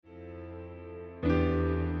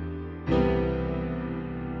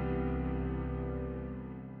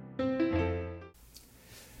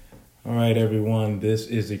All right, everyone, this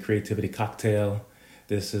is the Creativity Cocktail.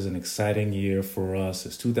 This is an exciting year for us.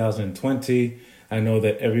 It's 2020. I know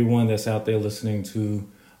that everyone that's out there listening to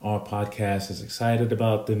our podcast is excited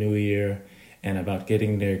about the new year and about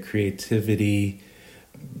getting their creativity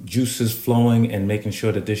juices flowing and making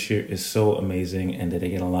sure that this year is so amazing and that they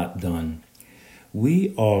get a lot done.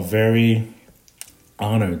 We are very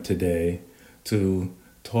honored today to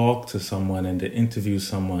talk to someone and to interview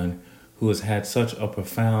someone who has had such a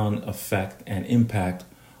profound effect and impact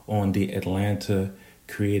on the Atlanta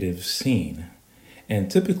creative scene.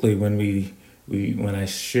 And typically when I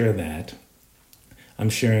share that,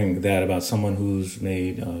 I'm sharing that about someone who's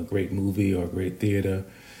made a great movie or a great theater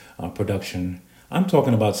production. I'm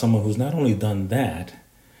talking about someone who's not only done that,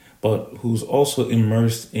 but who's also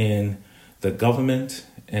immersed in the government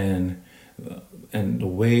and the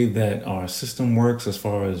way that our system works as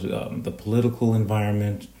far as the political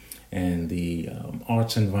environment and the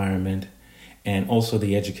arts environment, and also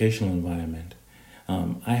the educational environment.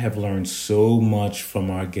 I have learned so much from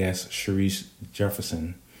our guest, Sharice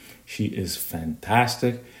Jefferson. She is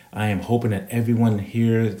fantastic. I am hoping that everyone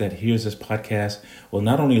here that hears this podcast will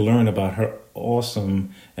not only learn about her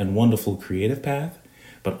awesome and wonderful creative path,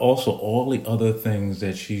 but also all the other things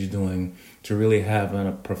that she's doing to really have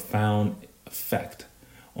a profound effect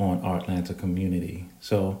on our Atlanta community.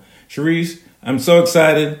 So, Sharice, I'm so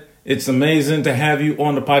excited. It's amazing to have you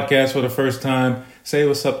on the podcast for the first time. Say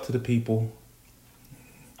what's up to the people.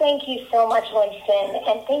 Thank you so much, Winston,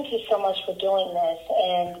 and thank you so much for doing this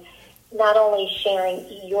and not only sharing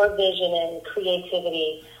your vision and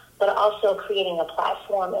creativity, but also creating a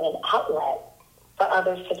platform and an outlet for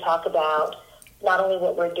others to talk about not only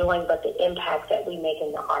what we're doing, but the impact that we make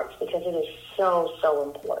in the arts, because it is so, so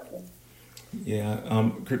important. Yeah,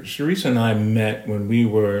 Sharice and I met when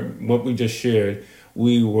what we just shared,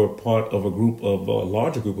 we were part of a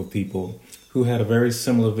larger group of people who had a very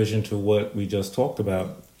similar vision to what we just talked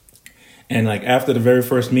about. And like after the very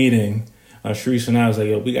first meeting, Sharice and I was like,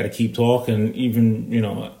 yo, we got to keep talking, even,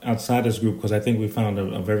 outside this group, because I think we found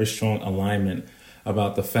a very strong alignment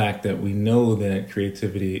about the fact that we know that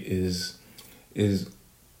creativity is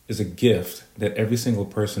a gift that every single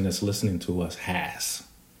person that's listening to us has.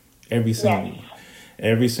 Every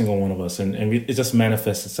single one of us. And it just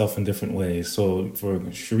manifests itself in different ways. So for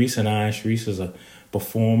Sharice and I, Sharice is a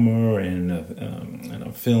performer and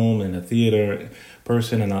a film and a theater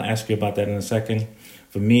person, and I'll ask you about that in a second.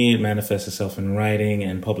 For me, it manifests itself in writing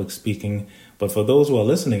and public speaking. But for those who are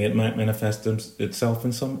listening, it might manifest itself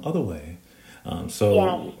in some other way.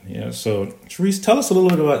 So Sharice, tell us a little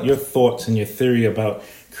bit about your thoughts and your theory about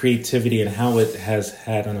creativity and how it has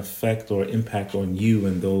had an effect or impact on you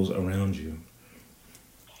and those around you.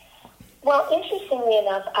 Well, interestingly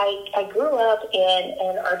enough, I grew up in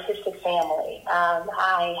an artistic family.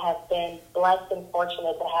 I have been blessed and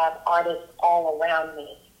fortunate to have artists all around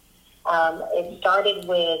me. It started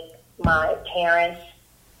with my parents,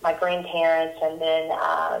 my grandparents, and then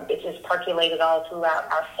it just percolated all throughout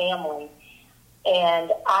our family.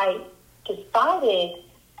 And I decided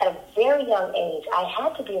at a very young age, I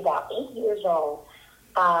had to be about 8 years old.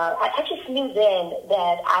 I just knew then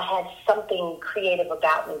that I had something creative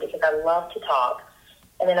about me because I love to talk.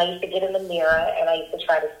 And then I used to get in the mirror and I used to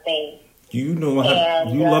try to sing. You know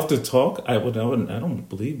how you love to talk? I don't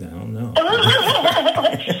believe that. I don't know.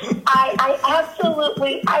 I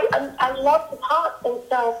absolutely, I love to talk. And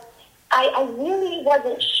so I really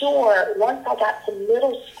wasn't sure once I got to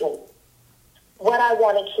middle school what I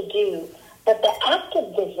wanted to do. But the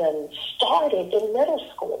activism started in middle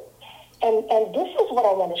school. And this is what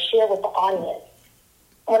I want to share with the audience.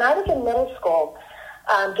 When I was in middle school,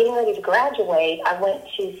 getting ready to graduate, I went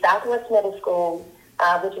to Southwest Middle School,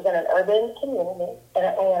 which is in an urban community in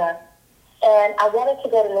Atlanta. And I wanted to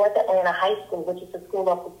go to North Atlanta High School, which is the School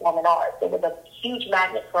of Performing Arts. It was a huge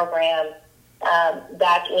magnet program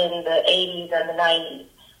back in the 80s and the 90s.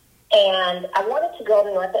 And I wanted to go to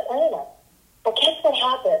North Atlanta. But guess what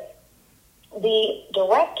happened? The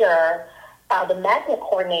director, the magnet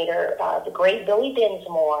coordinator, the great Billy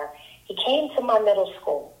Dinsmore, he came to my middle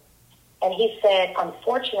school and he said,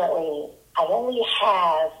 unfortunately, I only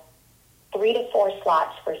have 3 to 4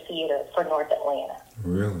 slots for theater for North Atlanta.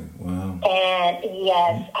 Really? Wow. And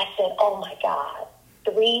yes, I said, oh my God,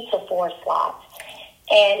 3 to 4 slots.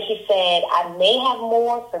 And he said, I may have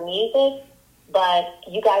more for music, but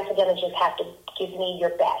you guys are going to just have to give me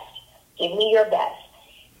your best. Give me your best.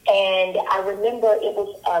 And I remember it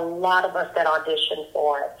was a lot of us that auditioned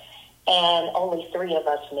for it, and only 3 of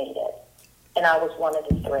us made it. And I was one of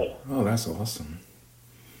the 3. Oh, that's awesome.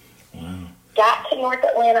 Wow. Got to North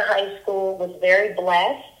Atlanta High School, was very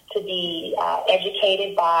blessed. to be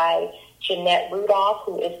educated by Jeanette Rudolph,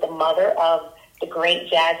 who is the mother of the great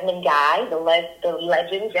Jasmine Guy, the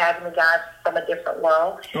legend Jasmine Guy from a Different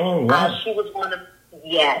World. Oh, wow. She was one of,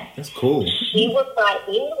 yes. That's cool. She was my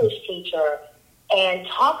English teacher. And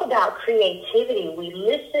talk about creativity. We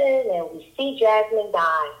listen and we see Jasmine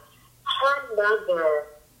Guy. Her mother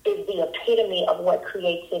is the epitome of what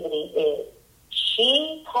creativity is.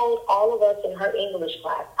 She told all of us in her English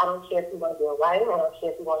class, I don't care if you want to be a writer, I don't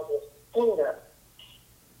care if you want to be a singer,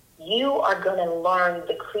 you are going to learn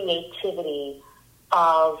the creativity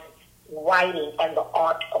of writing and the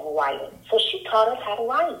art of writing. So she taught us how to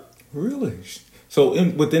write. Really? So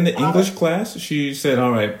within the English class, she said,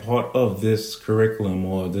 all right, part of this curriculum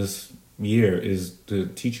or this year is to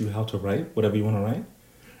teach you how to write, whatever you want to write?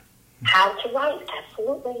 How to write,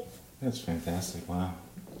 absolutely. That's fantastic. Wow.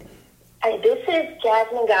 And this is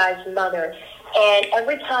Jasmine Guy's mother. And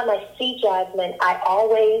every time I see Jasmine, I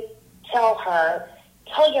always tell her,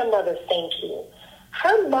 tell your mother thank you.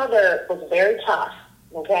 Her mother was very tough.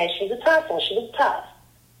 Okay, she's a tough one. She was tough.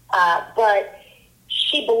 But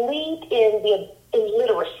she believed in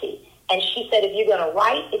literacy. And she said, if you're going to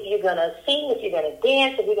write, if you're going to sing, if you're going to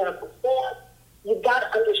dance, if you're going to perform, you've got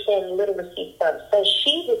to understand literacy first. So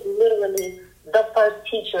she was literally the first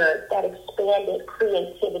teacher that expanded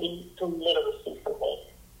creativity through literacy for me.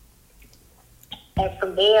 And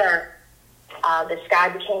from there, the sky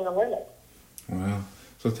became the limit. Wow.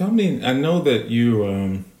 So tell me, I know that you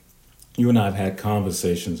and I have had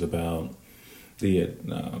conversations about the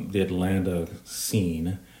Atlanta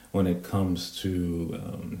scene when it comes to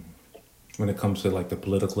like the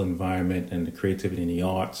political environment and the creativity in the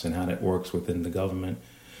arts and how that works within the government.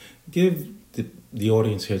 Give the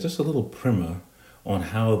audience here just a little primer on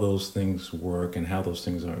how those things work and how those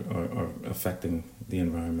things are affecting the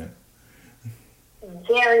environment.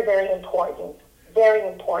 Very, very important. Very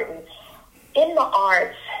important. In the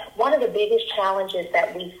arts, one of the biggest challenges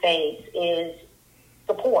that we face is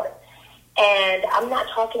support. And I'm not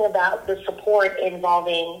talking about the support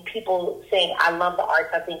involving people saying, I love the arts,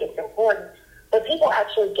 I think it's important, but people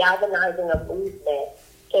actually galvanizing a movement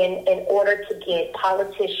in order to get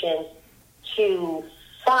politicians to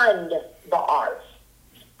fund the arts.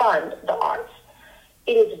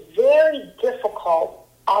 It is very difficult,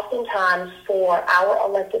 oftentimes, for our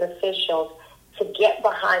elected officials to get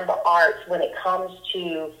behind the arts when it comes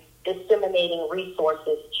to disseminating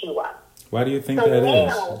resources to us. Why do you think that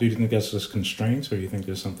is? Do you think that's just constraints, or do you think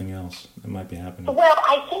there's something else that might be happening? Well,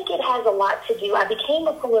 I think it has a lot to do. I became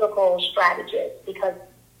a political strategist because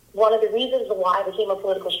one of the reasons why I became a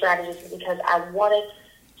political strategist is because I wanted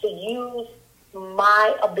to use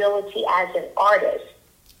my ability as an artist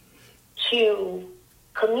to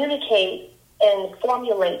communicate and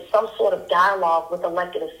formulate some sort of dialogue with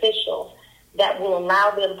elected officials that will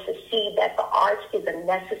allow them to see that the arts is an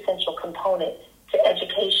essential component to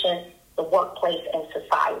education, the workplace, and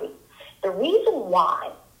society. The reason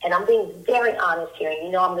why, and I'm being very honest here, and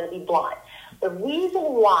you know I'm going to be blunt, the reason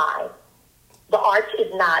why the arts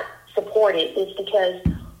is not supported is because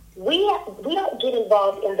we don't get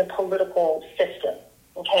involved in the political system,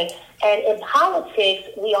 okay? And in politics,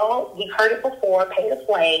 we've heard it before, pay to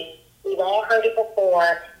play. We've all heard it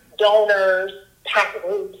before, donors, PAC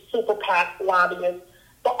groups, super PAC lobbyists.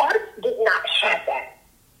 The arts did not have that.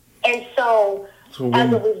 And so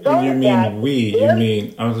as a result when you of mean that, you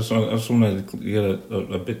mean, I just want to get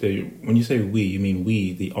a bit there. When you say we, you mean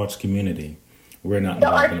we, the arts community. We're not the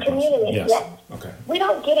involved arts in the community, process. yes. Okay. We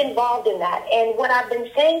don't get involved in that. And what I've been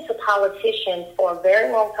saying to politicians for a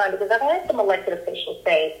very long time, because I've had some elected officials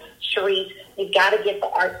say, Sharice, you've got to get the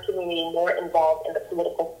arts community more involved in the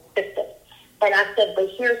political system. And I said, but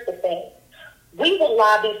here's the thing. We will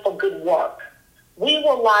lobby for good work. We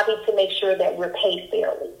will lobby to make sure that we're paid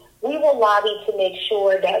fairly. We will lobby to make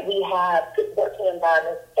sure that we have good working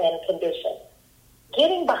environments and conditions.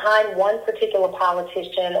 Getting behind one particular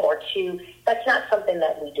politician or two, that's not something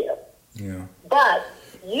that we do. Yeah. But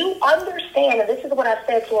you understand, and this is what I've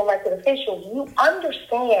said to elected officials, you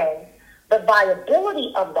understand the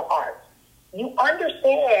viability of the arts. You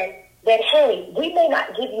understand that, hey, we may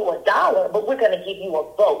not give you $1, but we're going to give you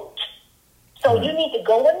a vote. So you need to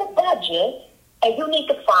go in the budget and you need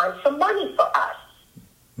to find some money for us.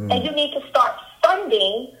 And you need to start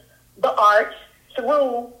funding the arts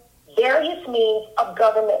through various means of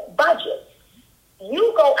government budgets.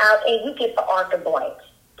 You go out and you get the Arthur Blanks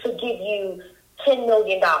to give you $10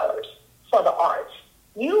 million for the arts.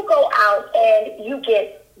 You go out and you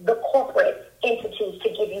get the corporate entities to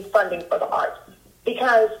give you funding for the arts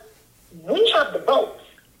because we have the votes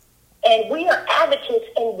and we are advocates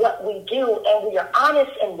in what we do and we are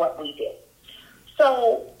honest in what we do.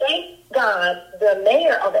 So thank God the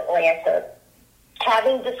mayor of Atlanta,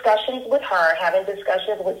 having discussions with her, having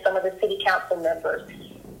discussions with some of the city council members,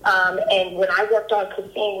 and when I worked on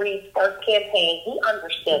Kasim Reed's first campaign, he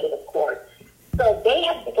understood it, of course. So they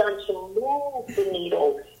have begun to move the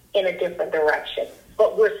needle in a different direction.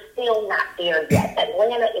 But we're still not there yet.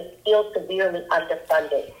 Atlanta is still severely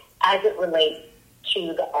underfunded as it relates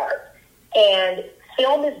to the arts. And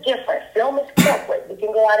film is different. Film is corporate. We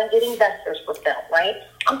can go out and get investors for film, right?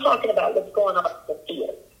 I'm talking about what's going on in the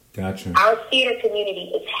theater. Gotcha. Our theater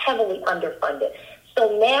community is heavily underfunded.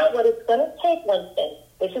 So now what it's going to take, Winston,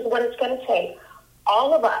 this is what it's going to take.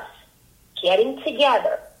 All of us getting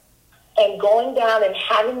together and going down and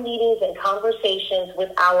having meetings and conversations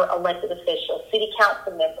with our elected officials, city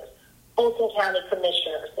council members, Fulton County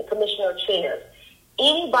commissioners, the commissioner chairs,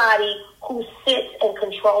 anybody who sits and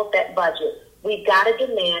controls that budget. We've got to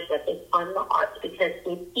demand that they fund the arts because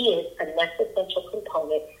it is an essential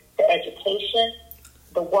component to education,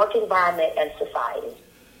 the work environment, and society.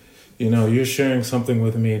 You know, you're sharing something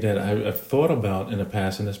with me that I've thought about in the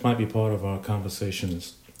past, and this might be part of our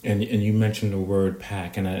conversations. And you mentioned the word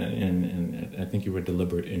PAC, and I think you were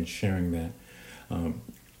deliberate in sharing that.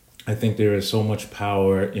 I think there is so much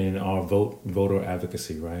power in our voter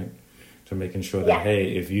advocacy, right? To making sure that,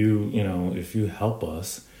 hey, if you help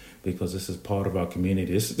us, because this is part of our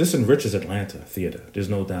community, this enriches Atlanta theater. There's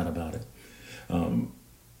no doubt about it.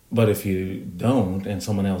 But if you don't, and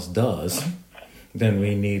someone else does, then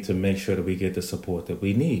we need to make sure that we get the support that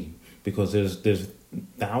we need, because there's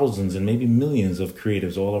thousands and maybe millions of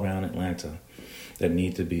creatives all around Atlanta that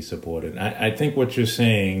need to be supported. I think what you're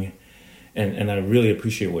saying, and I really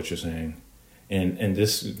appreciate what you're saying, and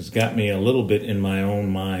this has got me a little bit in my own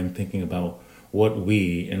mind thinking about what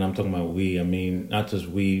we, and I'm talking about we, I mean not just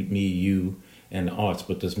we, me, you, and the arts,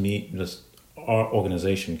 but just our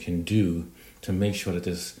organization can do to make sure that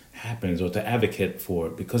this happens, or to advocate for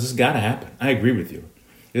it, because it's got to happen. I agree with you.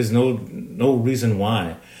 There's no reason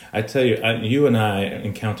why. I tell you, you and I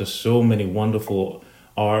encounter so many wonderful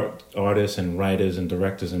artists and writers and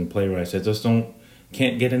directors and playwrights that just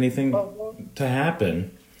can't get anything to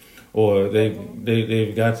happen, or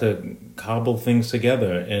they've got to cobble things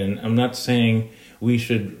together. And I'm not saying we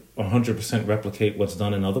should 100% replicate what's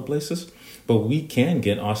done in other places, but we can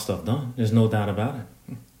get our stuff done. There's no doubt about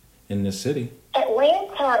it in this city.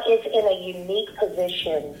 Atlanta is in a unique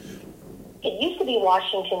position. It used to be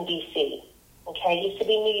Washington, D.C., okay? It used to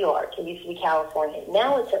be New York. It used to be California.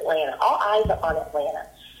 Now it's Atlanta. All eyes are on Atlanta.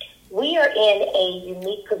 We are in a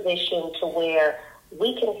unique position to where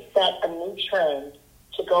we can set a new trend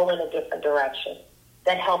to go in a different direction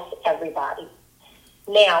that helps everybody.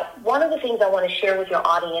 Now, one of the things I want to share with your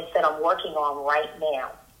audience that I'm working on right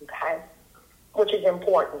now, okay, which is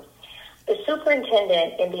important. The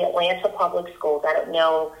superintendent in the Atlanta Public Schools, I don't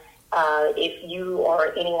know if you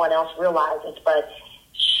or anyone else realizes, but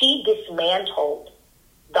she dismantled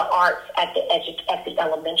the arts at the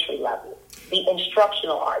elementary level, the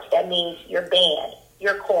instructional arts. That means your band,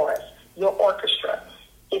 your chorus, your orchestra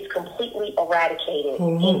is completely eradicated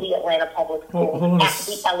in the Atlanta Public Schools at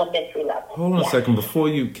the elementary level. Hold on a second. Before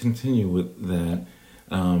you continue with that,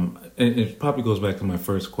 it probably goes back to my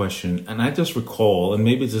first question, and I just recall, and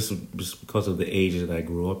maybe it's just because of the age that I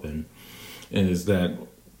grew up in, is that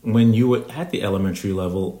when you were at the elementary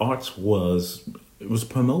level, arts was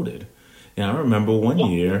promoted. And I remember one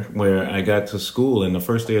year where I got to school, and the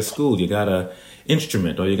first day of school, you got an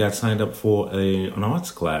instrument or you got signed up for an arts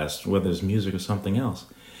class, whether it's music or something else.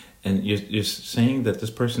 And you're saying that this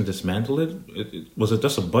person dismantled it? Was it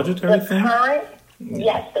just a budgetary thing?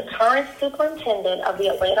 Yes, the current superintendent of the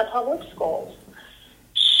Atlanta Public Schools,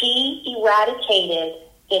 she eradicated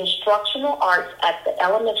instructional arts at the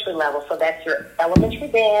elementary level. So that's your elementary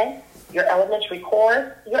band, your elementary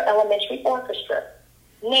chorus, your elementary orchestra.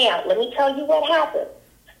 Now, let me tell you what happened.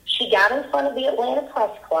 She got in front of the Atlanta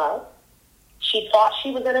Press Club. She thought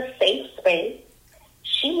she was in a safe space.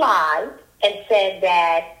 She lied and said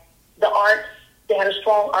that they had a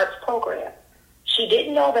strong arts program. She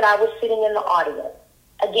didn't know that I was sitting in the audience.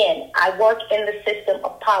 Again, I work in the system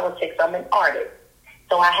of politics. I'm an artist.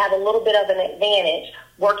 So I have a little bit of an advantage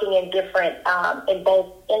working in in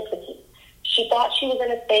both entities. She thought she was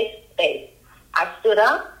in a safe space. I stood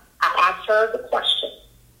up. I asked her the question.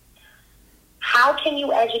 How can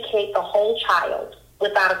you educate the whole child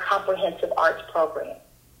without a comprehensive arts program?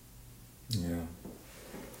 Yeah.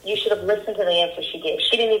 You should have listened to the answer she gave.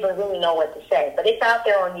 She didn't even really know what to say, but it's out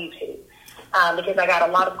there on YouTube. Because I got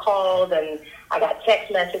a lot of calls and I got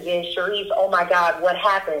text messages. Sharice, oh my God, what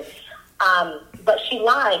happened? But she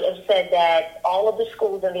lied and said that all of the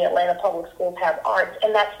schools in the Atlanta Public Schools have arts,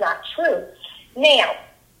 and that's not true. Now,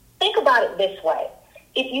 think about it this way.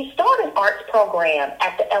 If you start an arts program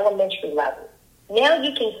at the elementary level, now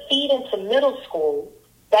you can feed into middle school,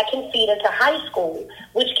 that can feed into high school,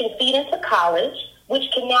 which can feed into college, which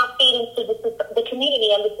can now feed into the community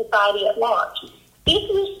and the society at large. If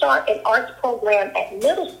you start an arts program at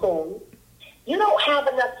middle school, you don't have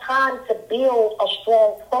enough time to build a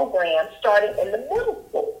strong program starting in the middle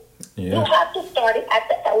school. Yeah. You have to start it at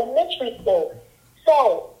the elementary school.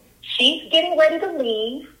 So she's getting ready to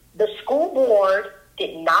leave. The school board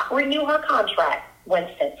did not renew her contract,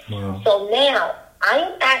 Winston. Wow. So now I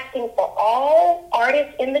am asking for all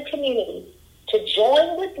artists in the community to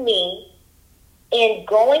join with me in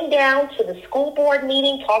going down to the school board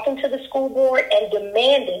meeting, talking to the school board, and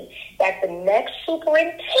demanding that the next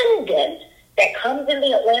superintendent that comes in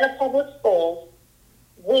the Atlanta Public Schools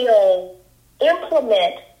will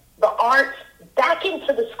implement the arts back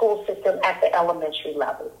into the school system at the elementary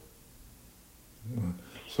level.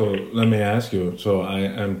 So let me ask you,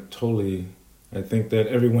 I think that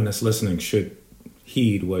everyone that's listening should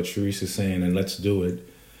heed what Sharice is saying, and let's do it.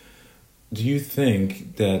 Do you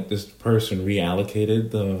think that this person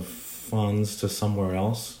reallocated the funds to somewhere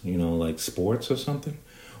else, like sports or something?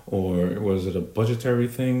 Or was it a budgetary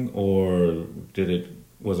thing? Or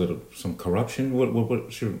was it some corruption?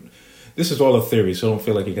 This is all a theory, so I don't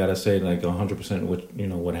feel like you got to say like 100%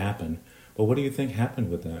 what happened. But what do you think happened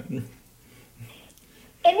with that?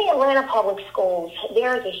 In the Atlanta Public Schools,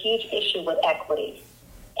 there is a huge issue with equity.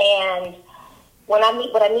 And what I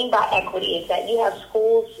mean by equity is that you have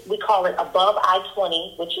schools, we call it above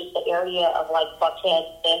I-20, which is the area of like Buckhead,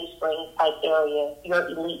 Sandy Springs type area, your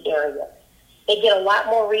elite area. They get a lot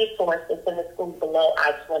more resources than the schools below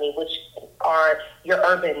I-20, which are your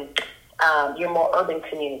more urban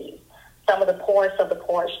communities. Some of the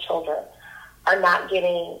poorest children are not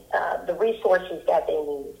getting the resources that they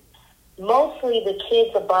need. Mostly the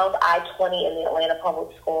kids above I-20 in the Atlanta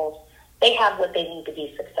Public Schools, they have what they need to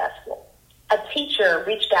be successful. A teacher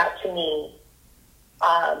reached out to me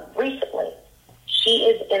recently. She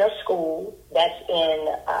is in a school that's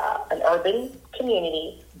in an urban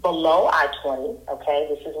community below I-20. Okay,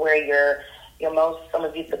 this is where some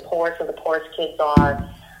of you, the poorest kids are.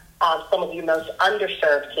 Some of your most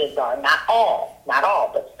underserved kids are. Not all,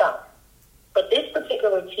 but some. But this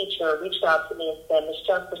particular teacher reached out to me and said, Ms.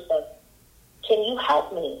 Jefferson, can you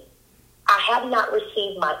help me? I have not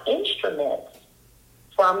received my instruments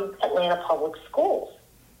from Atlanta Public Schools.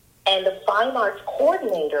 And the fine arts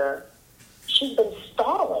coordinator, she's been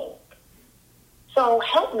stalling. So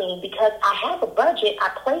help me, because I have a budget. I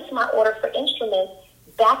placed my order for instruments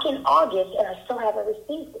back in August, and I still haven't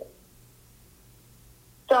received it.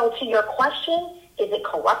 So to your question, is it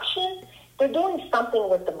corruption? They're doing something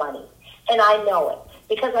with the money. And I know it,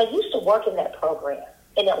 because I used to work in that program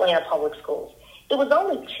in Atlanta Public Schools. It was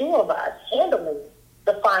only 2 of us handling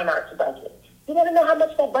the fine arts budget. You want to know how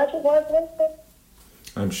much that budget was, Winston?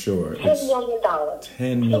 I'm sure. $10 million.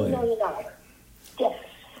 $10 million. $10 million. Yes.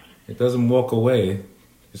 It doesn't walk away.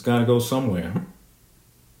 It's got to go somewhere.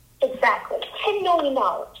 Exactly. $10 million.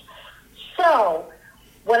 So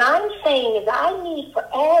what I'm saying is I need for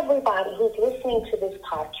everybody who's listening to this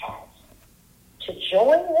podcast to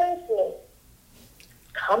join with me,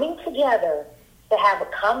 coming together to have a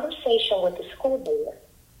conversation with the school board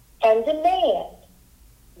and demand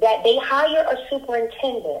that they hire a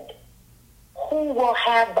superintendent who will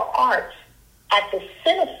have the arts at the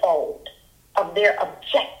centerfold of their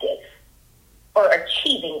objective for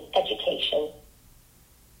achieving education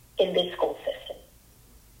in this school system.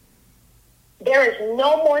 There is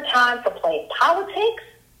no more time for playing politics.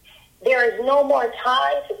 There is no more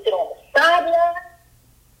time to sit on the sideline.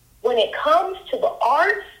 When it comes to the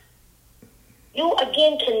arts, you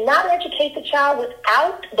again cannot educate the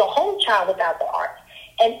whole child without the arts.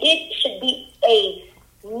 And it should be a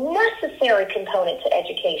necessary component to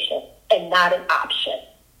education and not an option.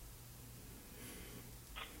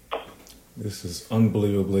 This is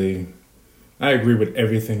unbelievably, I agree with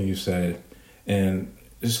everything you said. And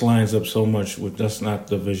this lines up so much with just not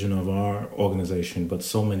the vision of our organization, but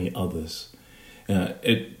so many others.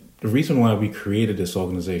 The reason why we created this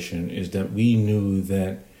organization is that we knew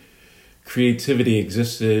that creativity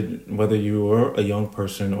existed whether you were a young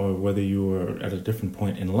person or whether you were at a different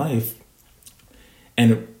point in life,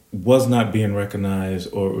 and it was not being recognized,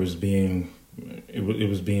 or it was being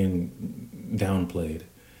downplayed.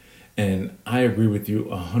 And I agree with you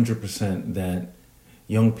 100% that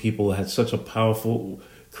young people had such a powerful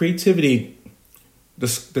creativity.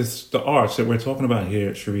 The arts that we're talking about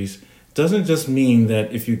here, Sharice, doesn't just mean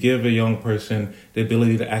that if you give a young person the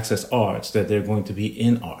ability to access arts, that they're going to be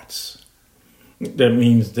in arts. that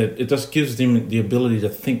means that it just gives them the ability to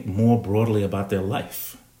think more broadly about their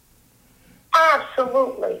life.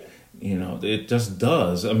 Absolutely. You know, it just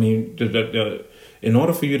does. I mean, in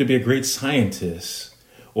order for you to be a great scientist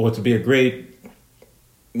or to be a great,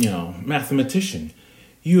 mathematician,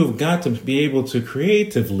 you have got to be able to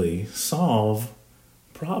creatively solve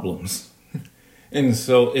problems. And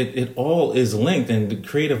so it all is linked, and the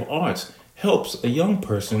creative arts helps a young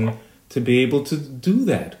person to be able to do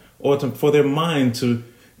that, or for their mind to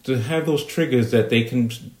have those triggers that they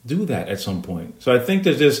can do that at some point. So I think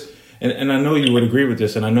there's this, and I know you would agree with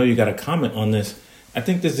this, and I know you got a comment on this. I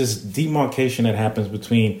think there's this demarcation that happens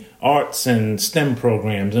between arts and STEM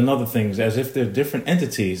programs and other things as if they're different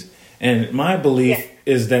entities. And my belief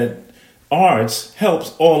is that arts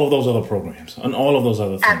helps all of those other programs and all of those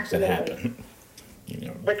other things that happen.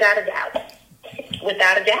 Without a doubt.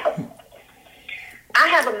 Without a doubt. I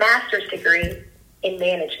have a master's degree in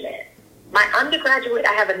management. My undergraduate,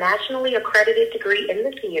 I have a nationally accredited degree in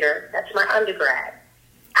the theater. That's my undergrad.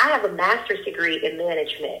 I have a master's degree in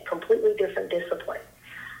management, completely different discipline.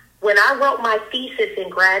 When I wrote my thesis in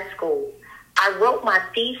grad school, I wrote my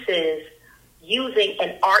thesis using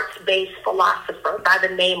an arts-based philosopher by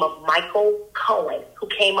the name of Michael Cohen, who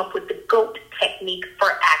came up with the GOAT technique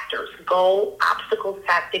for actors: goal, obstacles,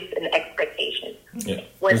 tactics, and expectations. Yeah.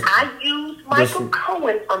 When I used Michael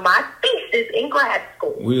Cohen for my thesis in grad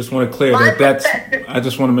school, we just want to clear that's. I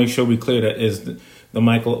just want to make sure we clear that is the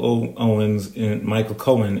Michael Owens and Michael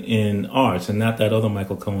Cohen in arts, and not that other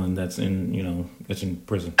Michael Cohen that's in that's in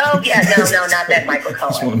prison. Oh yeah, no, not that Michael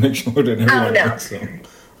Cohen. Just want to make sure that everyone knows. So.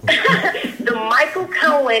 The Michael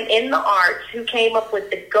Cohen in the arts who came up with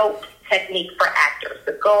the GOAT technique for actors: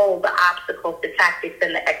 the goal, the obstacles, the tactics,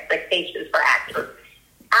 and the expectations for actors.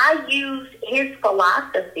 I used his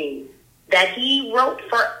philosophy that he wrote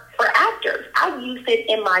for actors. I used it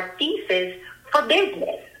in my thesis for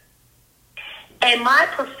business. And my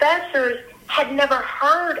professors had never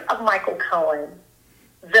heard of Michael Cohen,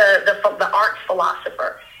 the arts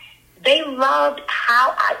philosopher. They loved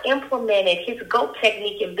how I implemented his GOAT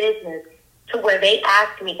technique in business to where they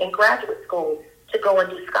asked me in graduate school to go and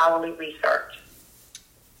do scholarly research.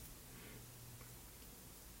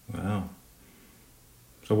 Wow.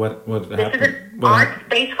 So what happened? This is an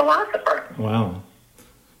arts-based philosopher. Wow.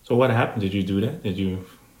 So what happened? Did you do that? Did you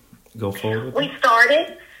go forward with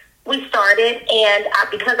We started, and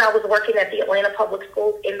because I was working at the Atlanta Public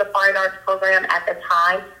Schools in the Fine Arts program at the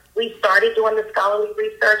time, we started doing the scholarly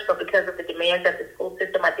research, but because of the demands of the school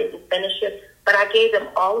system, I didn't finish it. But I gave them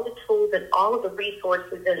all of the tools and all of the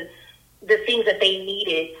resources and the things that they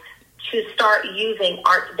needed to start using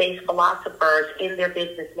arts-based philosophers in their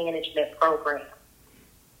business management program.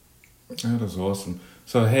 That is awesome.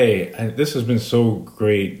 So, hey, this has been so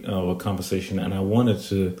great of a conversation, and I wanted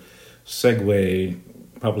to segue,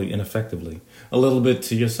 probably ineffectively, a little bit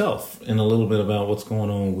to yourself and a little bit about what's going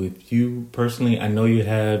on with you personally. I know you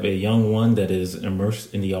have a young one that is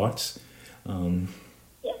immersed in the arts.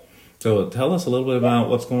 So tell us a little bit about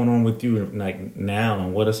what's going on with you like now,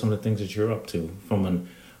 and what are some of the things that you're up to from an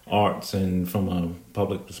arts and from a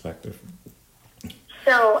public perspective.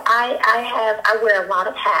 So I wear a lot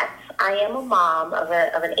of hats. I am a mom of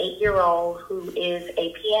an 8-year-old who is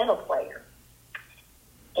a piano player.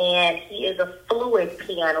 And he is a fluid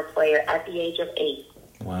piano player at the age of 8.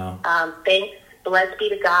 Wow. Thanks, blessed be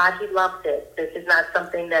to God, he loves it. This is not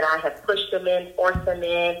something that I have pushed him in, forced him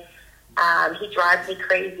in. He drives me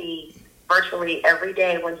crazy virtually every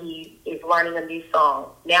day when he is learning a new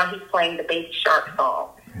song. Now he's playing the Baby Shark song.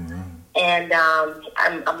 Mm-hmm. And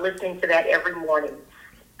I'm listening to that every morning.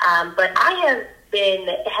 But I have been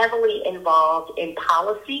heavily involved in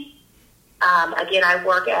policy. Again, I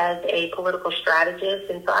work as a political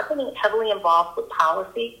strategist, and so I've been heavily involved with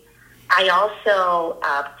policy. I also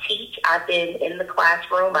teach. I've been in the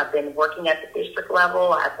classroom. I've been working at the district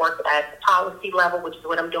level. I've worked at the policy level, which is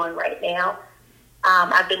what I'm doing right now.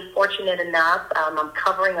 I've been fortunate enough. I'm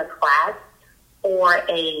covering a class for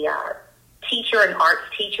a teacher, an arts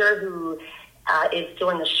teacher who is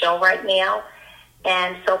doing a show right now.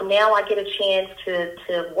 And so now I get a chance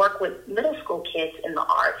to work with middle school kids in the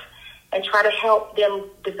arts and try to help them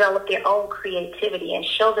develop their own creativity and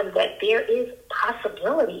show them that there is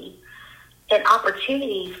possibility and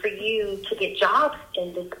opportunities for you to get jobs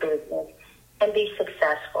in this business and be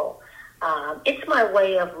successful. It's my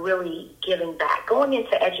way of really giving back. Going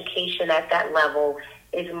into education at that level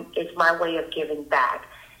is my way of giving back.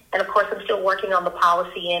 And of course, I'm still working on the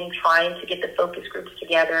policy end, trying to get the focus groups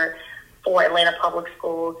together for Atlanta Public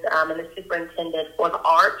Schools and the superintendent for the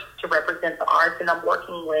arts to represent the arts. And I'm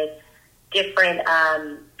working with different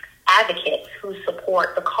advocates who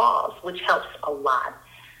support the cause, which helps a lot.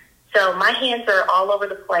 So my hands are all over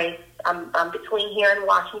the place. I'm between here and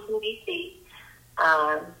Washington, D.C.,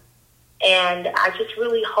 and I just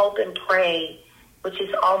really hope and pray, which is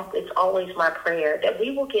it's always my prayer, that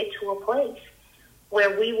we will get to a place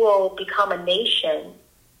where we will become a nation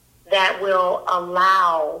that will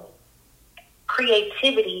allow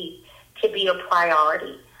creativity to be a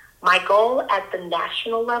priority. My goal at the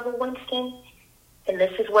national level, Winston, and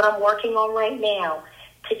this is what I'm working on right now,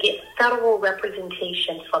 to get federal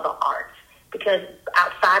representation for the arts. Because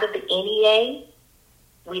outside of the NEA,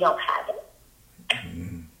 we don't have it.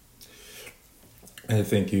 I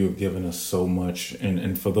think you've given us so much.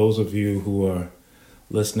 And for those of you who are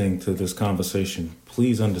listening to this conversation,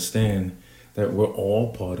 please understand that we're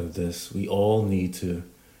all part of this. We all need to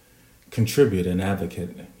contribute and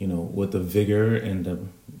advocate, with the vigor and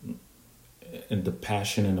the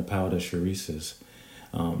passion and the power that Sharice is.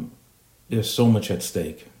 There's so much at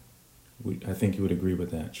stake. I think you would agree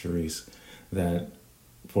with that, Sharice, that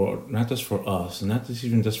for not just for us, not just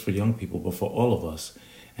even just for young people, but for all of us.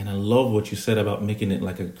 And I love what you said about making it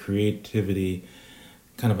like a creativity,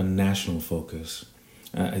 kind of a national focus.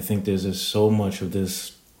 I think there's just so much of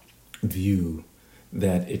this view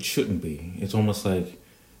that it shouldn't be. It's almost like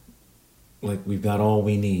we've got all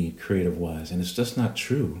we need creative-wise, and it's just not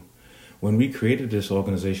true. When we created this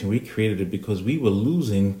organization, we created it because we were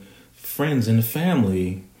losing friends and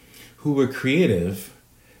family who were creative,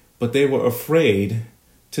 but they were afraid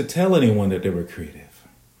to tell anyone that they were creative.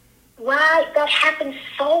 Right, that happens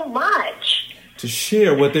so much. To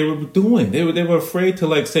share what they were doing. They were afraid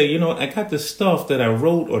to say, I got this stuff that I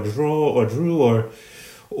wrote or drew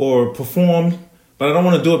or performed, but I don't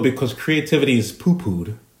want to do it because creativity is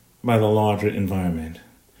poo-pooed by the larger environment.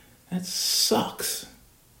 That sucks.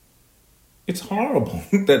 It's horrible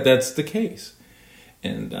that that's the case.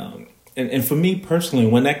 And for me personally,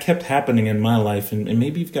 when that kept happening in my life, and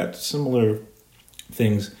maybe you've got similar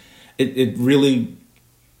things, it really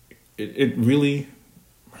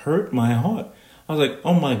hurt my heart. I was like,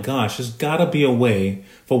 oh my gosh, there's got to be a way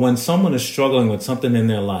for when someone is struggling with something in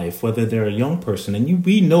their life, whether they're a young person, and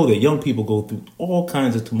we know that young people go through all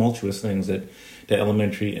kinds of tumultuous things at the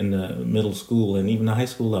elementary and the middle school and even the high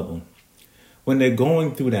school level. When they're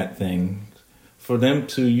going through that thing, for them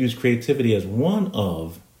to use creativity as one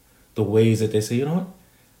of the ways that they say, you know what,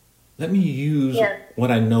 let me use what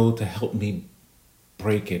I know to help me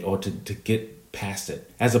break it or to get past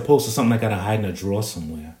it, as opposed to something I got to hide in a drawer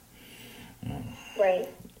somewhere. Right.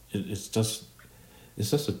 It's just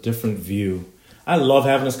a different view. I love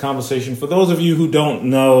having this conversation. For those of you who don't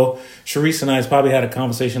know, Sharice and I has probably had a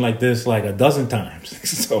conversation like this like a dozen times.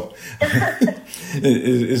 So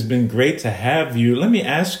it's been great to have you. Let me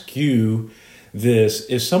ask you this.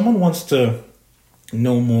 If someone wants to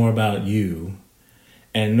know more about you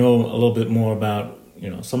and know a little bit more about,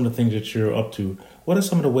 some of the things that you're up to, what are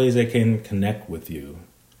some of the ways they can connect with you?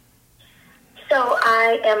 So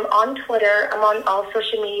I am on Twitter. I'm on all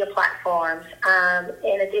social media platforms.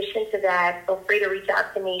 In addition to that, feel free to reach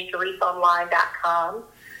out to me, ShariceOnline.com.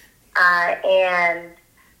 And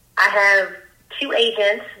I have 2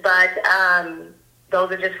 agents, but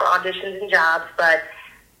those are just for auditions and jobs. But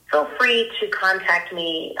feel free to contact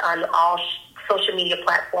me on all social media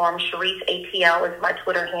platforms. Sharice ATL is my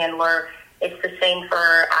Twitter handler. It's the same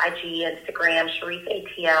for IG, Instagram, Sharice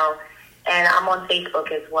ATL. And I'm on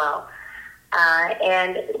Facebook as well.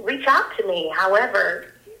 And reach out to me, however,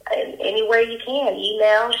 anywhere you can.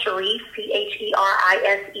 Email Sharice,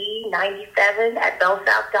 Cherise 97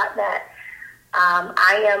 @bellsouth.net.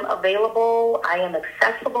 I am available. I am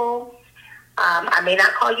accessible. I may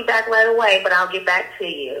not call you back right away, but I'll get back to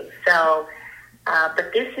you. So,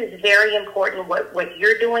 but this is very important. What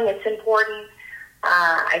you're doing, it's important.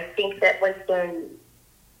 I think that when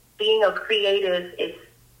being a creative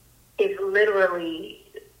is literally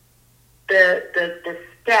the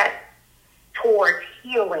step towards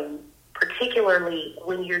healing, particularly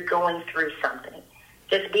when you're going through something.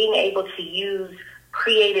 Just being able to use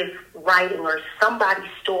creative writing or somebody's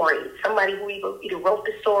story, somebody who either wrote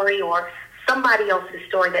the story or somebody else's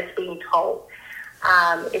story that's being told.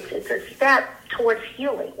 It's a step towards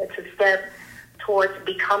healing. It's a step towards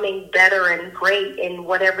becoming better and great in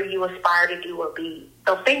whatever you aspire to do or be.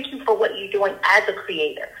 So thank you for what you're doing as a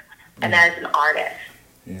creative and as an artist.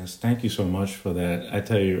 Yes, thank you so much for that. I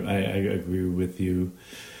tell you, I agree with you.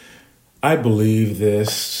 I believe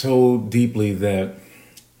this so deeply that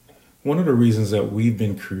one of the reasons that we've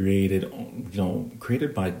been created,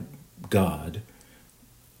 created by God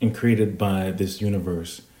and created by this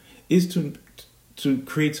universe is to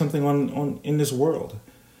create something on in this world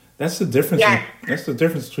That's the difference. Yes. That's the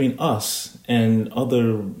difference between us and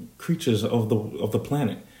other creatures of the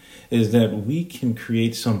planet, is that we can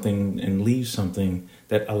create something and leave something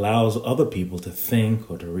that allows other people to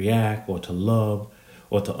think or to react or to love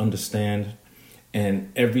or to understand.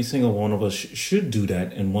 And every single one of us should do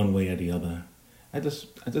that in one way or the other. I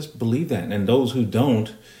just believe that. And those who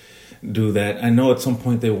don't do that, I know at some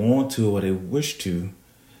point they want to or they wish to.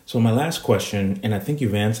 So my last question, and I think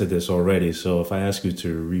you've answered this already, so if I ask you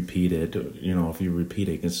to repeat it, if you repeat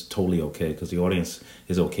it, it's totally okay, because the audience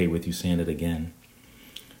is okay with you saying it again.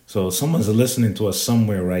 So someone's listening to us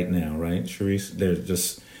somewhere right now, right, Cherise? They're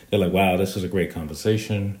like, wow, this is a great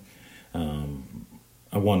conversation.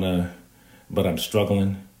 But I'm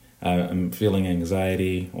struggling. I'm feeling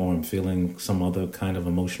anxiety, or I'm feeling some other kind of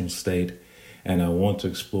emotional state, and I want to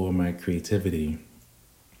explore my creativity,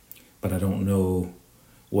 but I don't know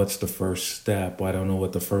what's the first step. I don't know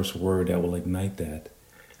what the first word that will ignite that.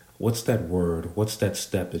 What's that word? What's that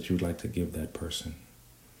step that you'd like to give that person?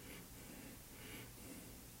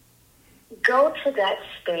 Go to that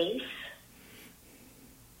space,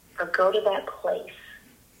 or go to that place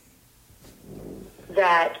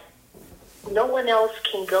that no one else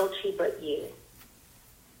can go to but you.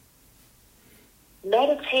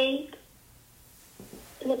 Meditate,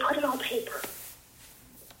 and then put it on paper.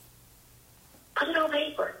 Put it on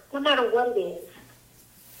paper, no matter what it is.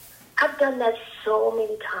 I've done that so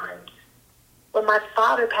many times. When my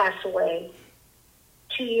father passed away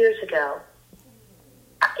 2 years ago,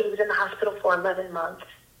 he was in the hospital for 11 months.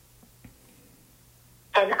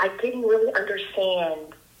 And I didn't really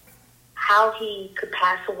understand how he could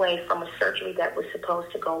pass away from a surgery that was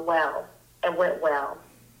supposed to go well and went well,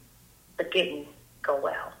 but didn't go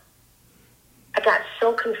well. I got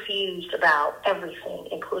so confused about everything,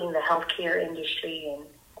 including the healthcare industry and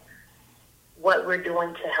what we're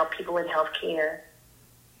doing to help people in healthcare.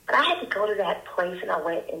 But I had to go to that place, and I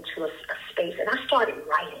went into a space, and I started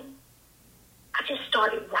writing. I just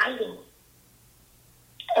started writing.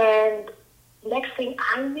 And next thing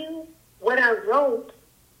I knew, what I wrote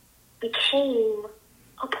became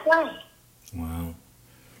a play. Wow.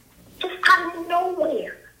 Just out of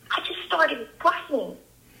nowhere. I just started writing.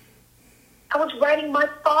 I was writing my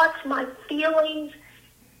thoughts, my feelings,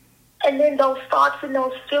 and then those thoughts and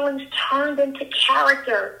those feelings turned into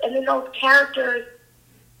character. And then those characters,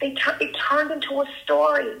 it turned into a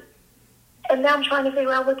story. And now I'm trying to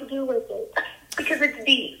figure out what to do with it because it's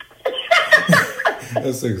deep.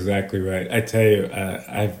 That's exactly right. I tell you,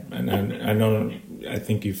 I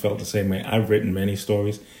think you felt the same way. I've written many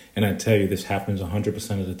stories, and I tell you, this happens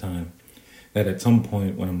 100% of the time. That at some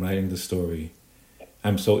point when I'm writing the story,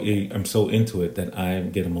 I'm so into it that I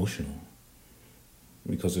get emotional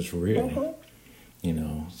because it's real.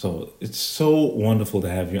 Mm-hmm. So it's so wonderful to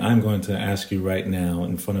have you. I'm going to ask you right now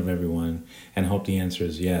in front of everyone, and hope the answer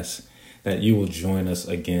is yes, that you will join us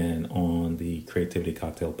again on the Creativity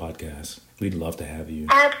Cocktail podcast. We'd love to have you.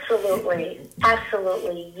 Absolutely.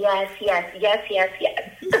 Absolutely. Yes.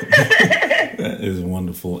 That is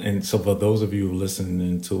wonderful. And so for those of you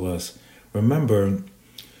listening to us, remember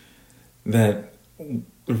that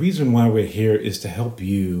the reason why we're here is to help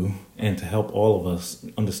you and to help all of us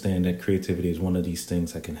understand that creativity is one of these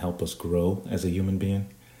things that can help us grow as a human being.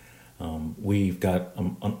 We've got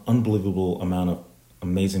an unbelievable amount of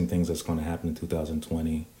amazing things that's going to happen in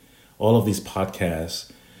 2020. All of these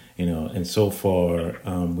podcasts, and so far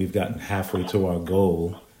we've gotten halfway to our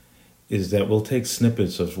goal, is that we'll take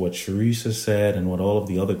snippets of what Cherise has said and what all of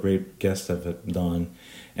the other great guests have done,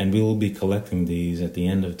 and we will be collecting these at the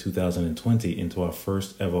end of 2020 into our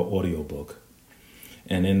first ever audiobook.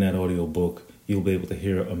 And in that audiobook, you'll be able to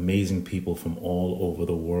hear amazing people from all over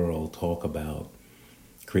the world talk about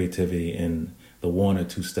creativity and the 1 or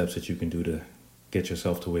 2 steps that you can do to get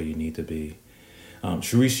yourself to where you need to be.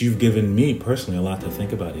 Cherise, you've given me personally a lot to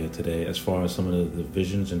think about here today as far as some of the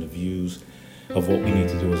visions and the views of what we need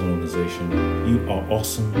to do as an organization. You are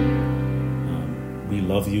awesome. We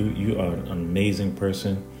love you. You are an amazing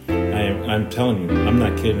person. I'm telling you, I'm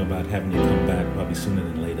not kidding about having you come back probably sooner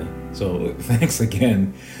than later. So thanks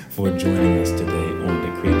again for joining us today on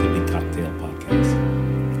the Creativity Cocktail Podcast.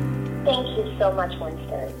 Thank you so much,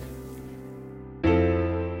 Winston.